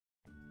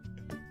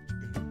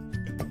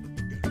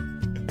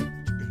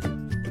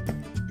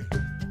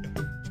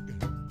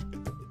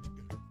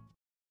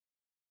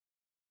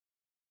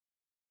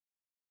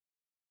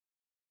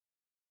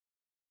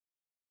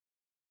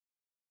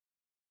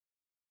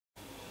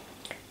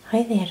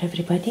Hi there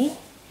everybody,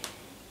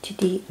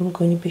 today I'm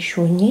going to be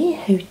showing you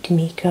how to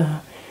make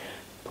a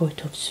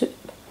pot of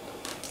soup.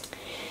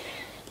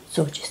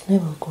 So just now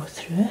we'll go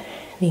through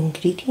the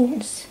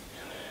ingredients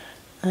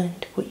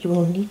and what you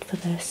will need for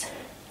this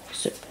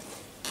soup.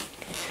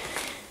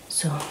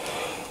 So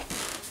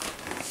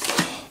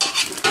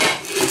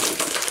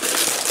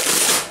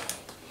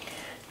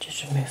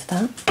just remove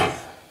that.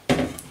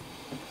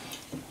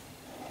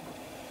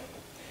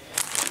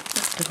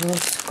 After all,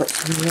 I've got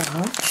some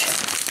large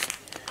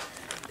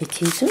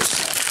potatoes,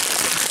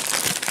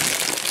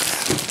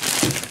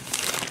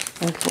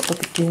 and what I'll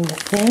be doing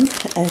with them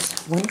is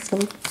one of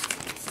them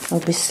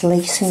I'll be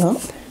slicing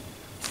up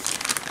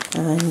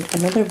and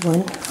another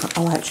one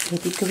I'll actually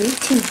be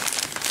grating.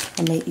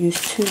 I might use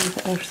 2 or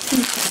 3,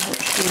 I'm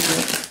not sure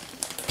yet.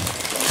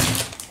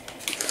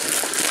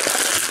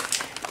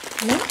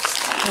 Next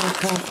I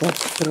have the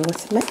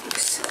broth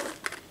mix,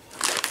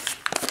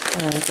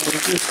 and I'll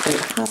use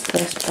about half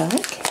this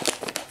bag.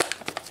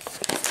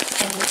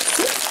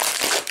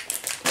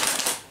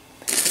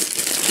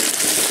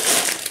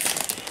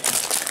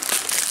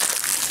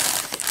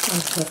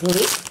 For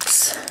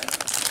leeks,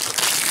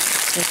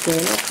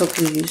 again I'll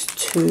probably use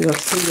 2 or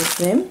 3 of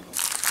them.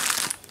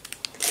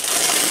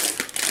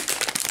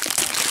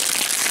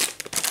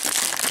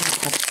 I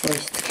have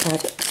sliced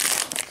carrots.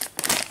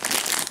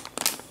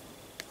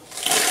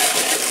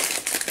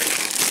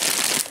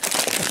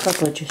 I'll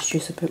probably just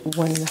use about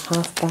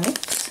 1.5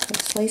 bags of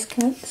sliced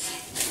carrots.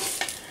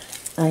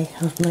 I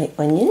have my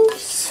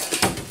onions.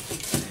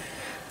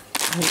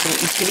 I'm going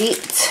to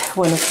grate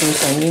one of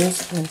those onions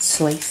and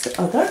slice the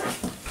other.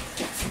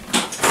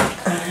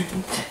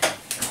 And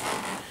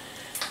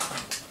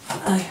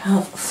I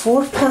have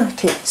 4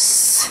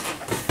 packets.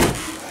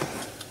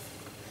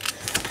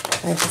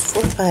 I have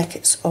 4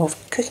 packets of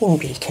cooking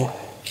bacon.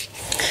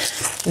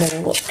 Now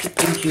a lot of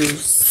people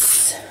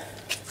use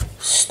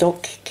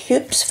stock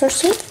cubes for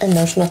soup, and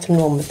there's nothing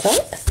wrong with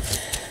that.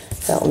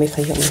 That'll make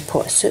a yummy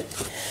pot of soup.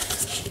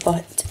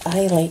 But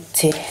I like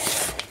to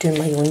do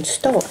my own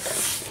stock.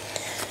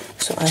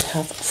 So I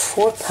have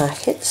 4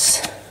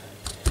 packets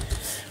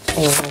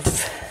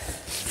of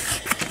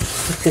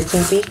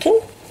cooking bacon,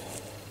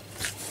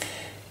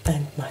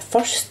 and my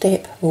first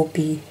step will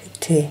be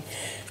to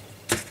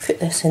put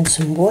this in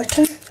some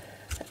water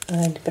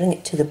and bring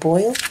it to the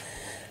boil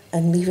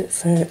and leave it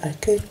for a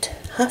good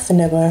half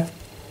an hour,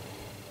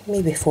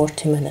 maybe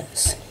 40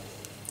 minutes.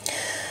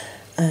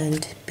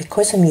 And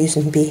because I'm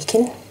using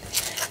bacon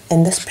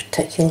in this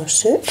particular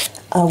soup,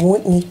 I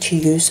won't need to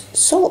use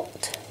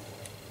salt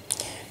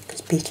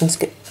because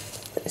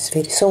it's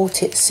very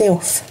salty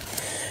itself.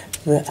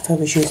 But if I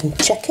was using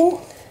chicken,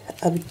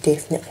 I would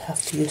definitely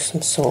have to use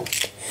some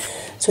salt.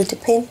 So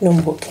depending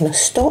on what kind of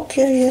stock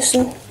you're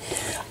using,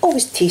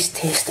 always taste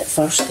it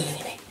first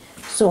anyway.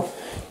 So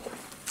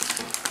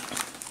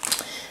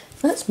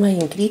that's my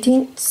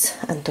ingredients,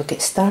 and I'll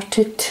get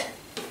started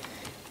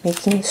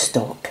making the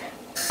stock.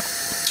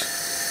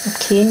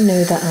 Okay,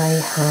 now that I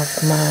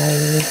have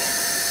my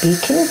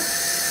bacon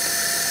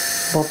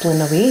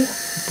bubbling away,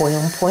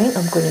 boiling point,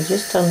 I'm going to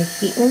just turn the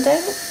heating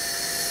down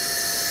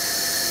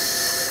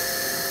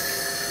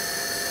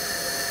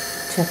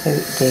to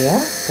about there,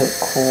 about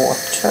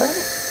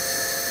 1/4.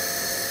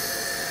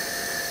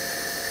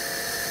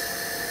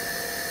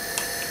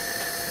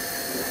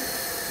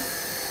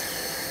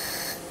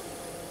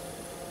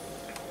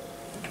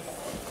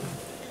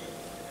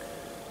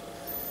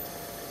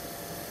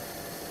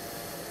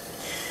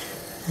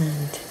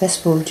 And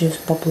this will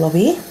just bubble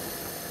away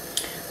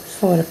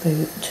for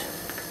about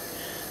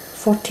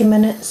 40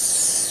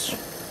 minutes,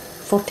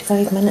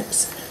 45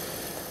 minutes.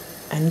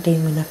 And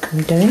then when I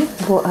come down,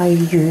 what I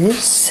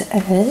use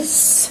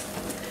is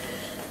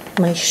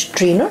my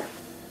strainer.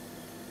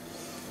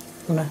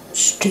 I'm going to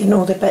strain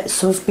all the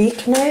bits of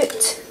bacon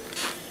out.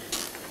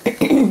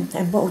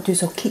 And what I'll do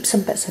is I'll keep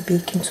some bits of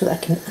bacon so that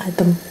I can add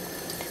them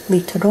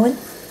later on.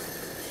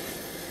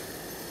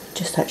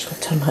 Just actually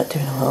turn that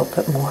down a little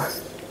bit more.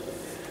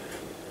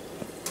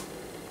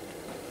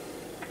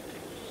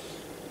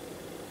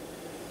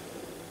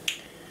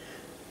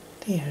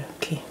 There,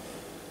 okay.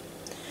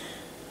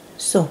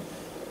 So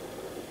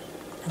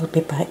I'll be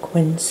back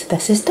once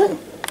this is done.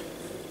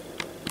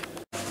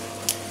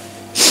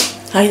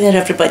 Hi there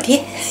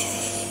everybody.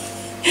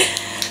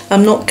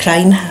 I'm not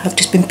crying, I've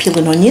just been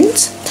peeling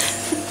onions.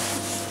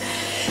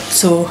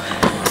 So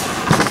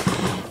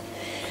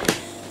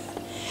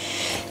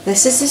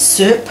this is the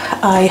soup.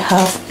 I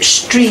have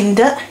strained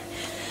it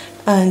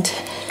and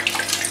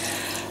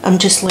I'm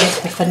just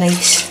left with a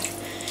nice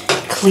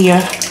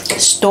clear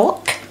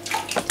stock.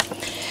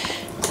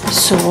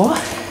 So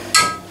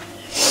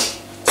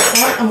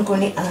I'm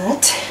going to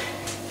add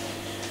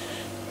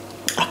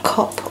a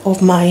cup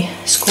of my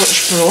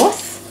Scotch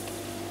broth.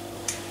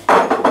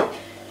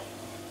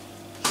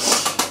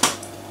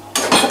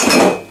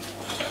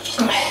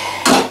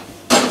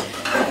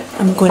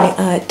 I'm going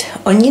to add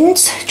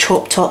onions,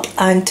 chopped up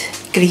and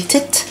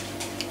grated.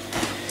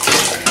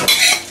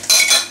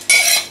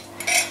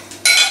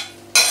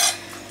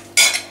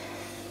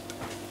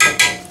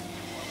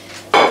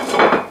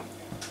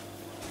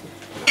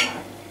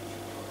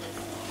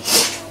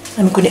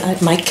 I'm going to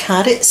add my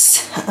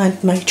carrots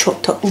and my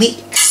chopped up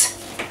leeks.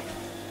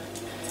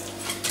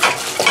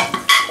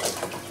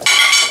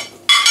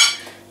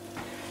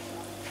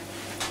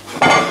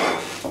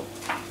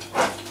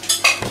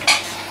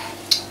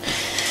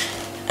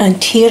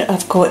 And here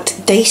I've got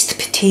diced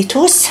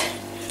potatoes,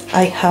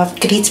 I have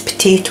grated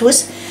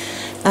potatoes,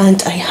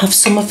 and I have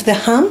some of the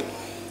ham.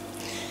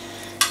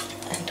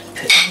 And I'll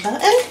put all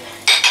that in.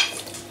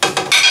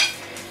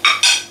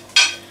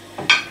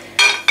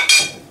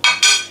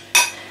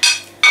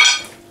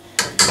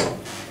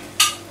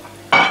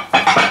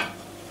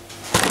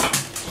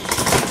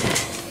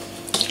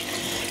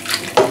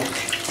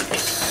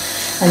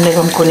 And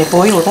now I'm going to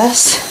boil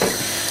this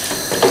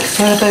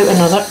for about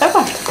another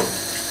hour.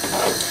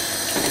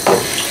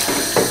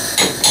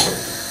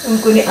 I'm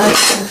going to add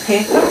some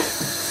pepper.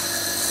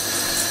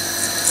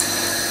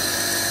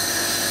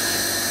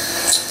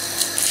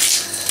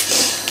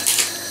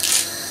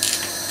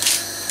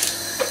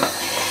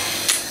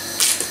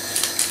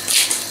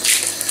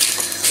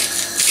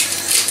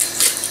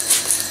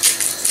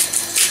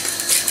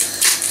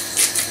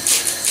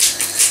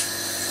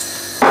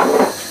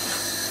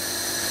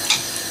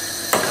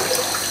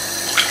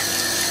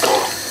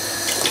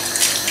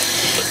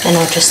 And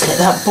I'll just let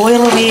that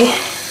boil away.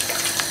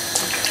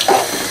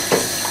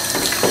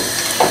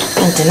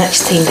 And the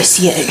next time we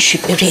see it, it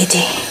should be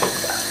ready.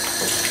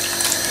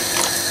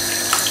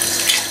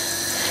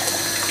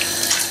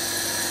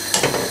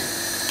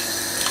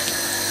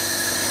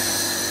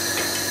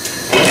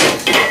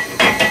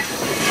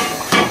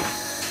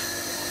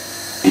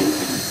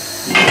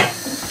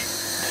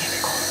 There we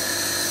go.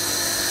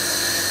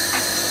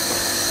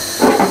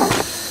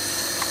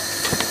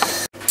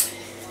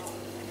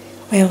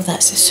 Well,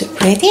 that's the soup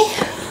ready.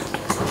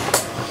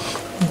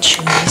 And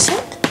choose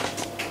it.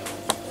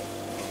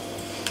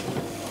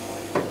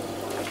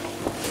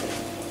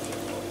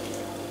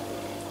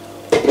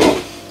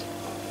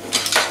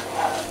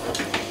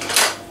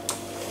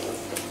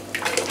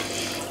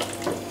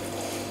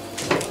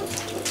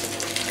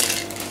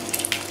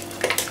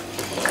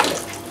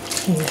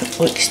 And it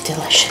looks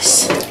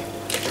delicious.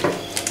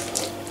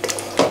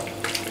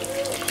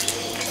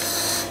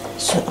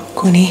 So I'm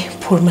going to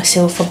pour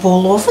myself a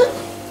bowl of it.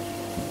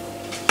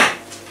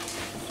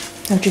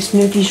 I'll just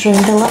move these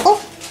round a little.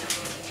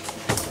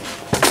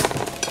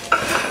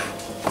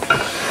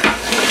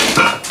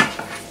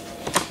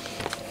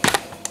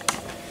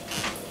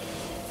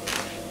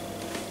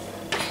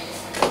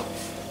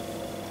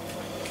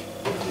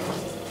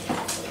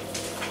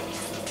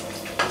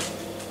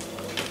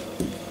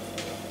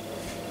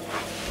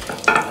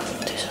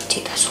 I'll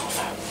take this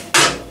over.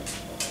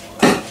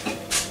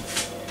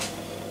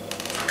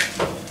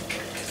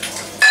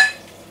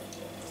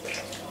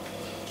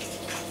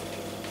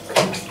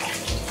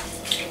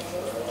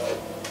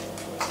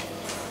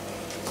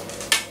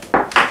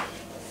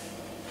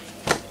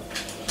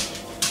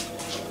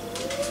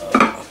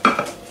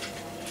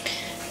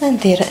 And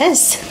there it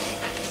is.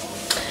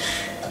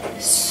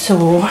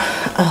 So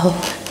I'll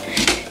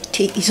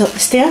take these up the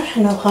stair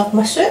and I'll have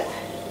my soup.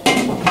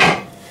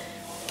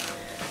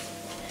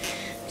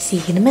 See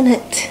you in a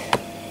minute.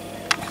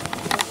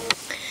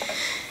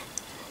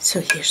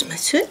 So here's my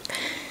soup.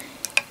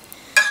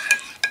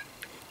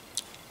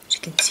 As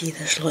you can see,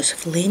 there's lots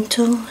of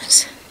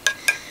lentils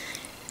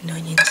and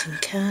onions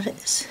and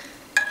carrots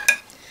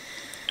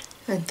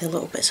and the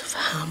little bits of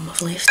ham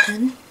I've left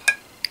in.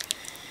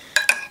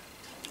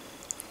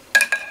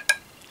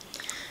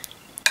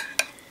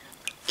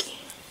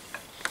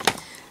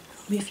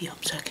 Move you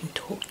up so I can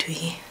talk to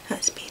you,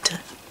 that's better.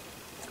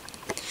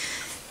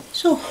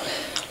 So,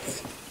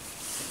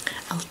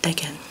 I'll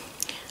dig in.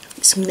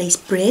 Some nice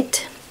bread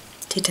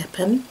to dip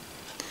in, and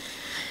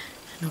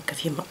I'll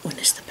give you my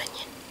honest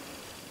opinion.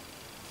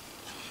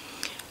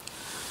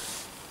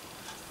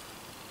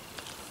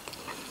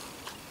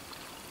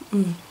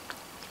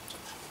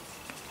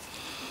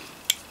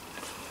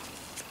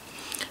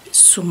 It's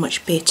so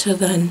much better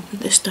than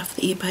the stuff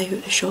that you buy out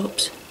of the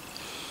shops.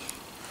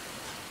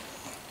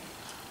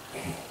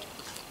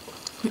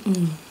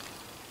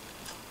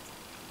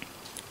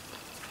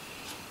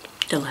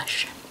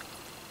 Delish.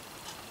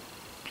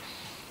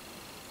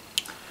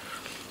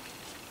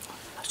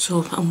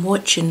 So I'm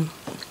watching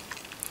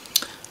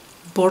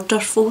Border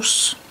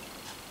Force,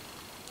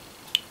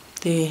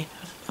 the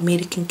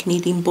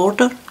American-Canadian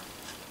border.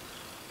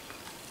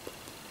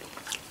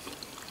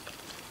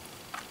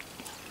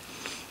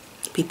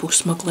 People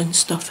smuggling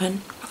stuff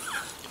in.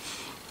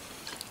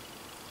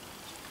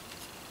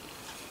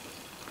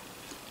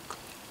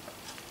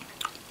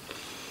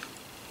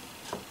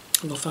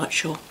 I love that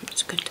show,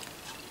 it's good.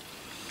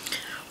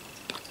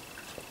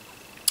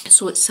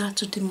 So it's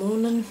Saturday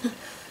morning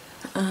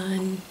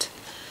and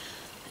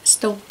it's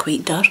still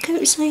quite dark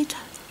outside.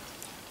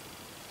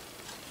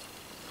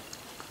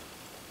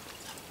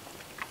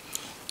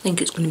 I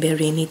think it's going to be a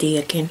rainy day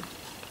again.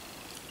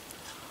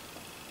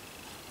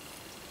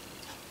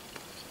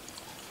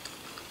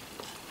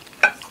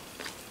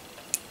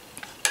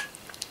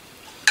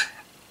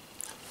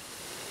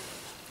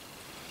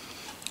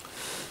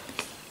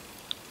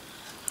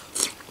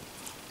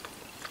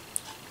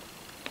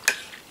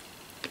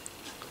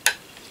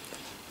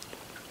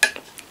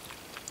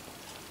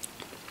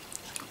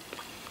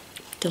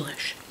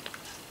 Delish.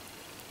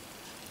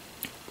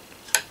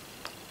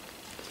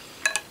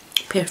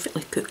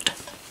 Perfectly cooked.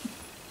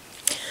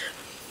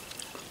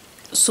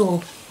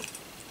 So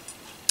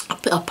I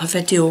put up a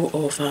video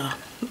of a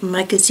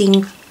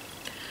magazine.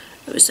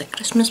 It was a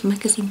Christmas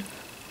magazine,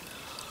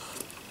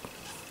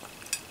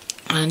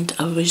 and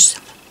I was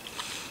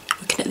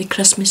looking at the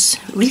Christmas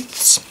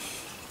wreaths,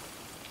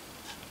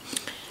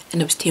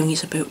 and I was telling you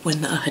about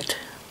one that I had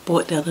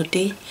bought the other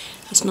day.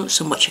 It's not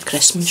so much a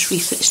Christmas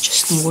wreath, it's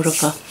just more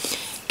of a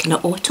kind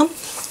of autumn.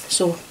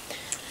 So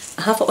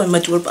I have it on my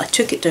door, but I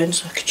took it down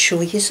so I could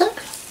show you it.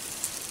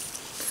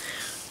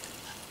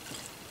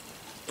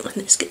 And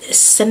it's got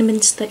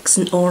cinnamon sticks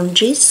and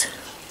oranges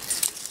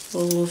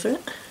all over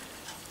it.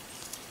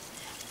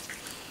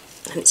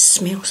 And it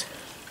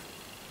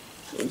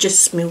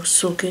just smells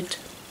so good.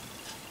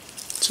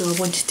 So I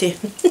wanted to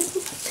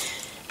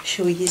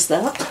show you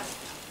that.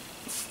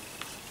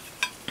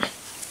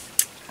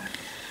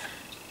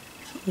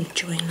 I'm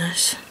enjoying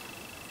this.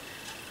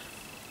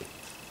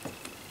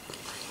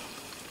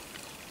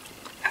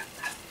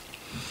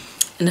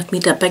 And I've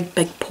made a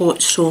big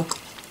pot so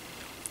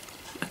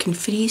I can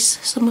freeze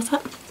some of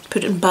it,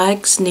 put it in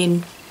bags, and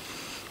then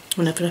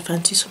whenever I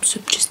fancy some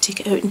soup, just take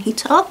it out and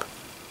heat it up.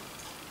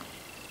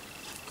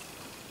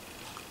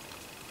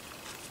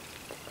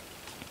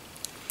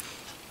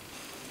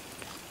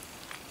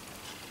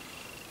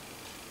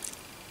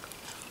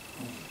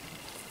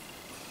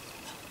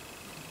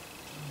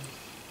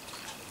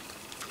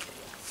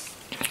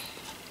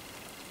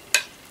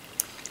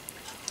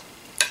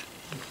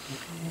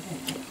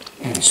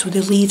 So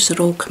the leaves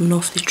are all coming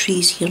off the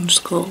trees here in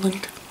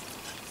Scotland.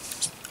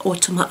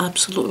 Autumn, I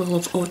absolutely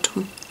love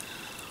autumn.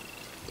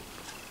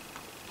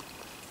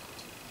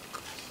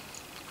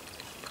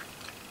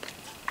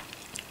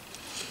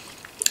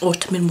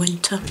 Autumn and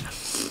winter.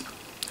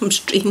 I'm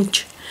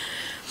strange.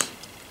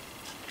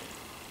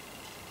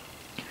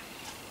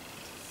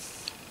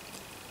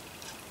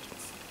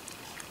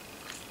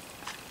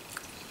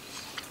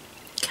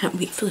 Can't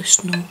wait for the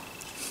snow.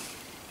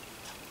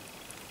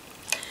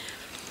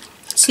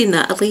 Seeing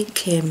that, I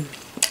like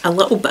a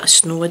little bit of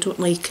snow. I don't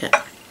like it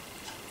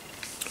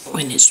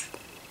when it's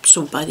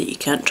so bad that you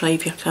can't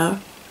drive your car.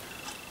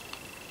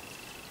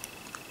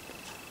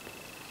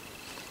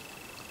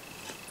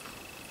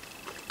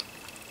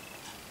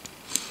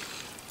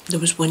 There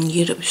was one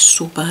year it was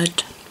so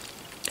bad,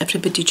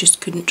 everybody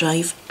just couldn't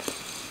drive.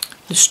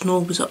 The snow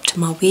was up to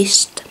my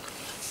waist.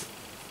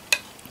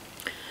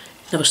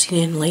 Never seen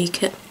anything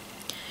like it.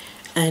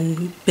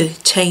 And by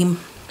the time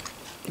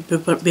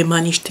we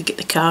managed to get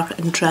the car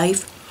and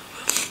drive,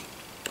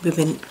 we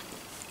went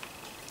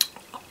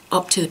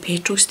up to the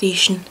petrol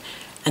station,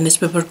 and as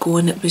we were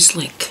going it was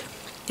like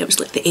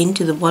the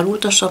end of the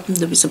world or something.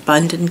 There was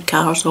abandoned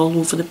cars all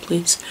over the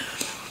place.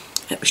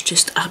 It was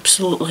just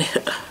absolutely,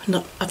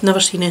 I've never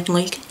seen anything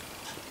like it.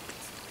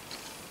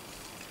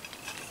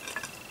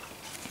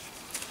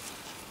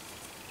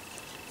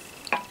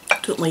 I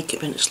don't like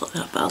it when it's like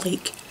that, but I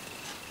like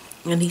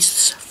a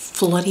nice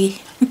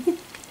flurry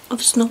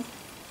of snow.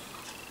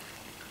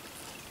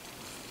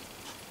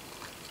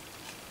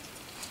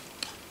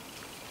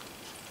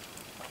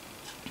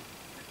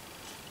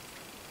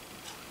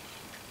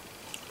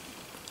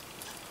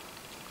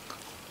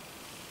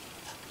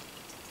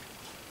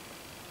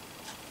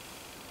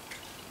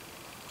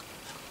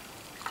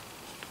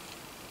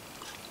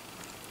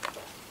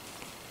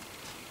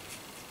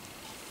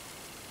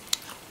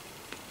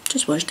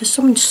 Just watch, there's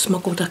someone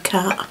smuggled a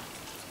cat.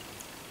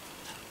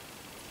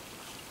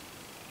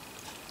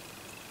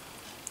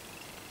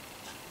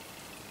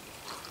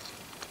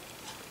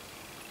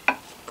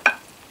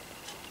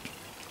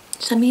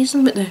 It's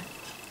amazing what they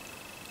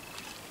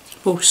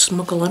both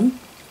smuggle in.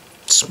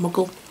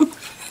 Smuggle.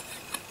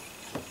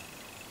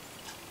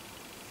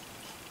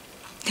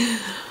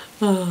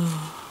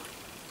 Oh.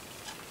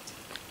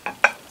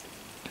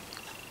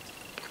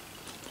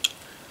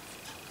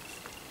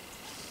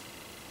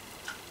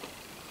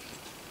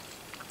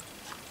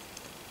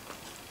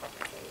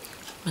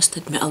 Must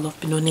admit, I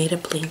love being on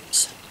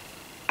aeroplanes.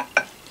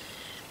 I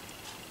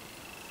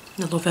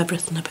love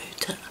everything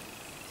about it.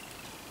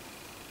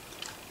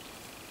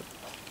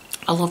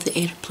 I love the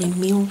aeroplane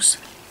meals.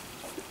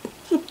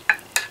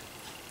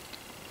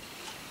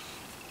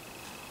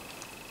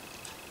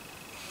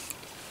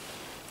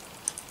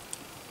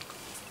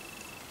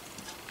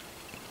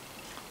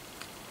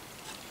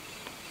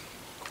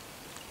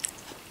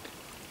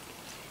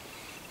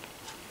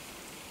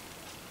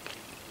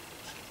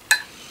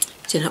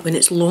 Do you know, when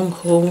it's long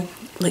haul,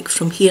 like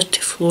from here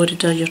to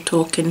Florida, you're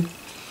talking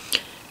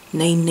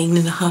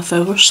 9.5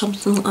 hours,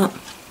 something like that.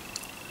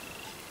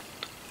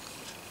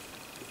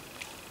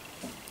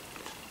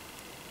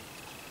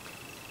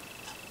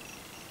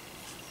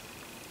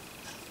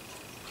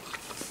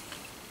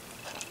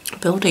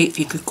 It'd be alright if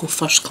you could go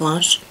first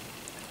class.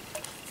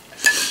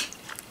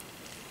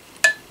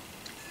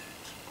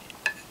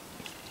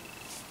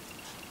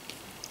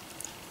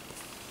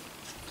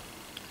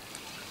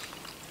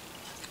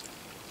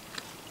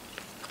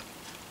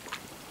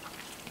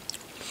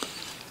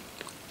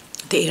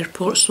 the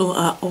airport, so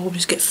I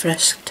always get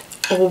frisked.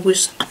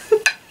 Always.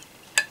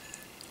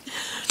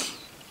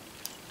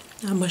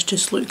 I must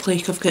just look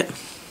like I've got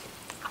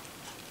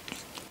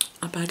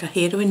a bag of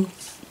heroin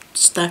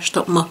stashed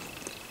up my...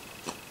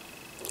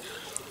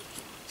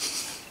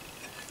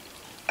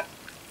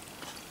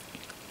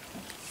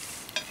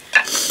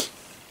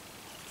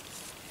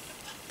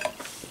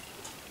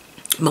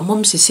 My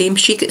mum's the same,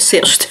 she gets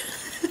searched.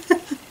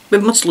 We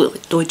must look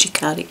like dodgy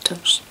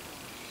characters.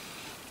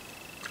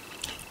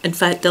 In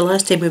fact, the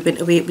last time we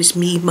went away, it was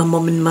me, my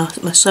mum and my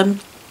son.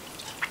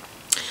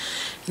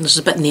 And there's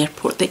a bit in the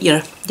airport that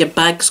your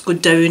bags go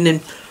down,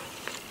 and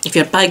if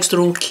your bags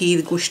are okay,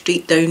 they go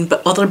straight down,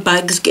 but other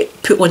bags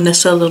get put on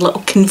this other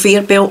little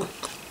conveyor belt.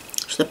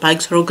 So the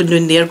bags are all going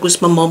down, there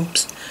goes my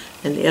mum's,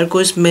 and there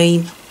goes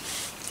mine.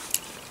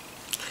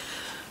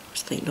 I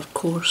was thinking, of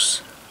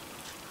course.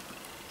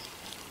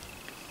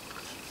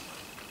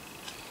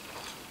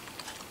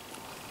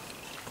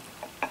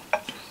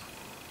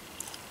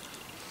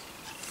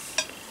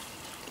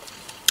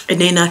 And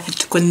then I had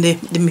to go in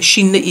the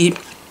machine that you,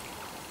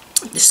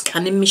 the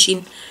scanning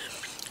machine,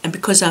 and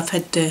because I've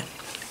had the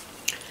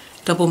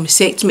double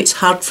mastectomy, it's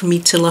hard for me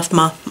to lift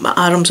my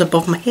arms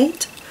above my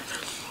head.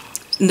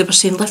 And they were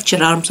saying, lift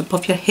your arms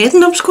above your head,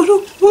 and I was going,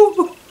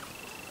 oh,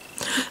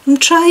 I'm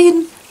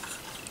trying.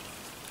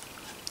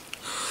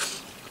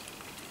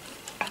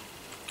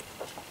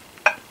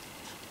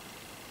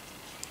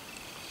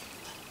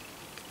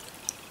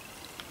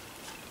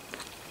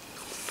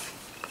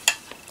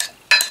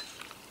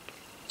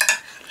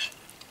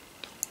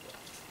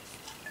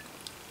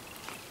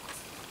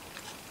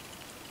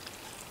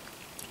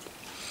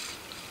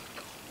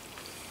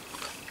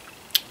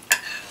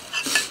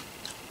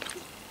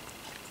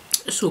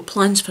 So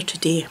plans for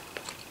today.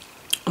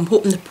 I'm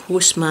hoping the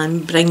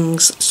postman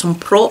brings some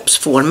props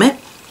for me.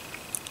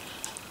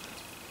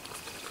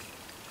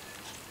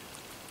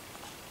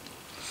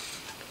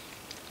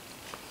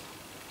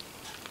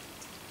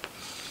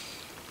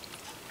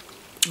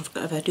 I've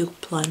got a video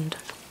planned,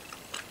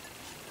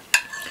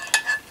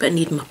 but I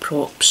need my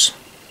props.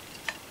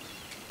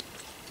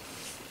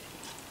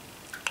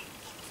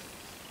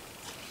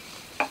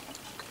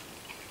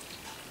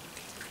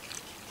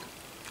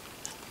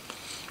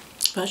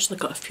 I've actually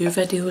got a few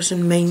videos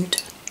in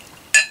mind.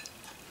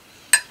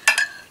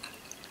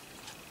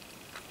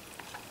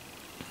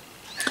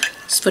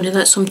 It's funny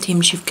that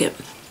sometimes you've got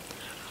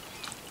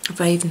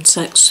 5 and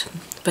 6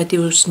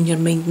 videos in your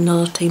mind, and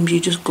other times you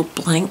just go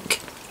blank.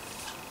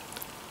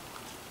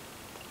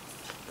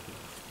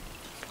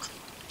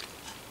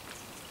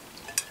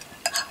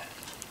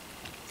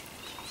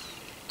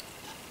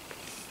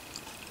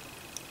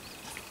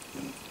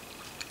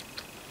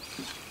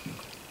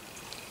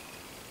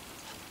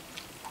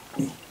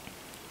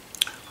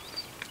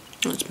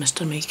 That's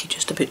Mr. Mikey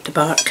just about to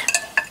bark.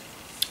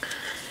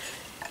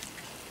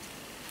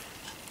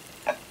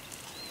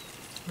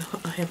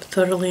 I am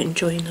thoroughly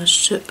enjoying this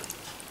soup.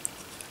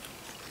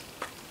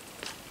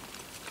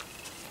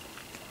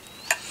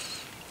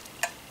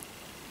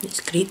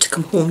 It's great to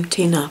come home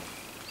to a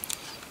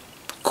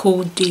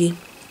cold day.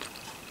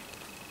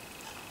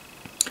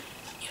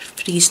 You're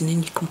freezing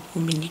and you come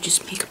home and you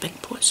just make a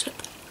big pot of soup.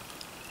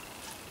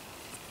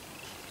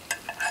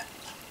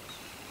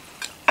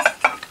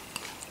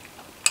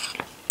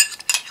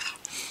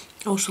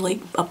 I also like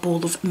a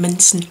bowl of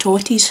mince and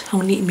totties.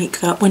 I'll need to make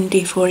that one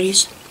day for you.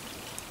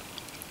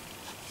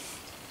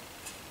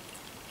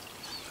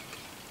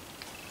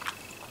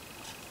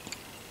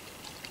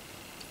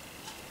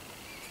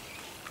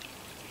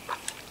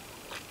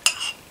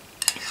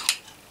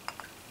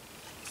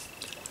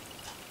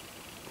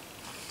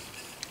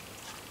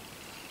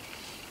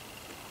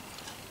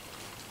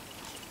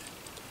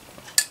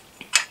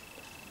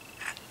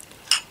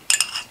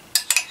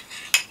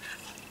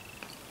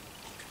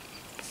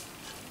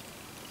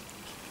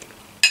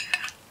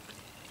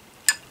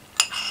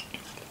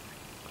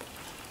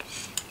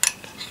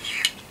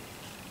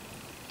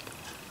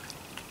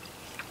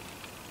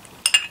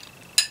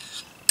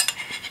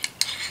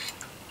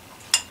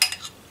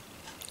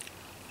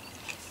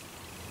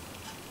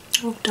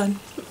 All done.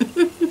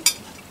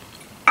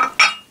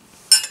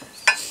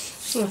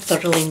 I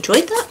thoroughly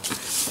enjoyed that.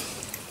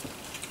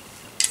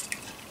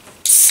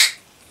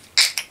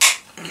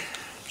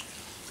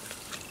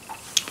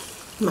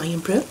 My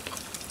brew.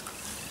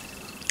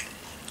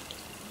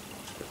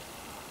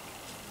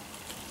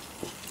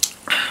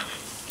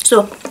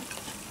 So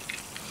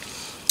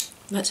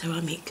that's how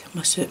I make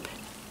my soup.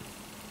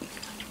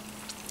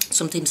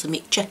 Sometimes I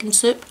make chicken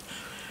soup.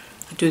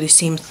 I do the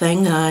same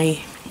thing.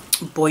 I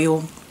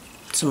boil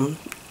some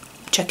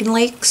chicken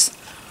legs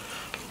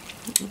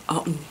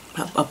up and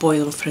I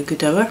boil them for a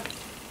good hour.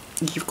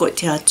 You've got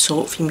to add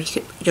salt if you make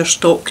it your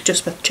stock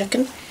just with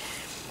chicken.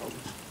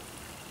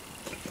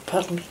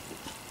 Pardon me.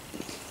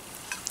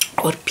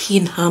 Or pea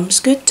and ham's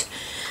good.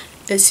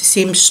 It's the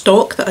same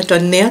stock that I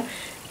done there,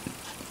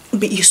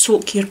 but you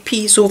soak your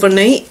peas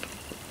overnight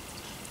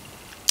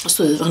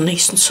so that they're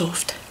nice and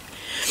soft.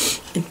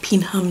 And pea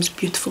and ham's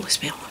beautiful as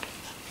well.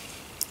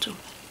 So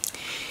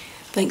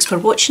Thanks for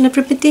watching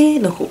everybody,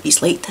 and I hope you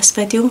liked this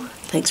video.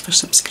 Thanks for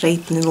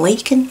subscribing and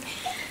liking,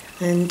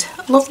 and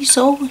I love you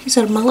all. These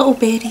are my little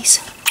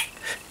berries.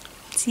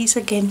 See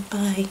you again,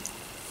 bye.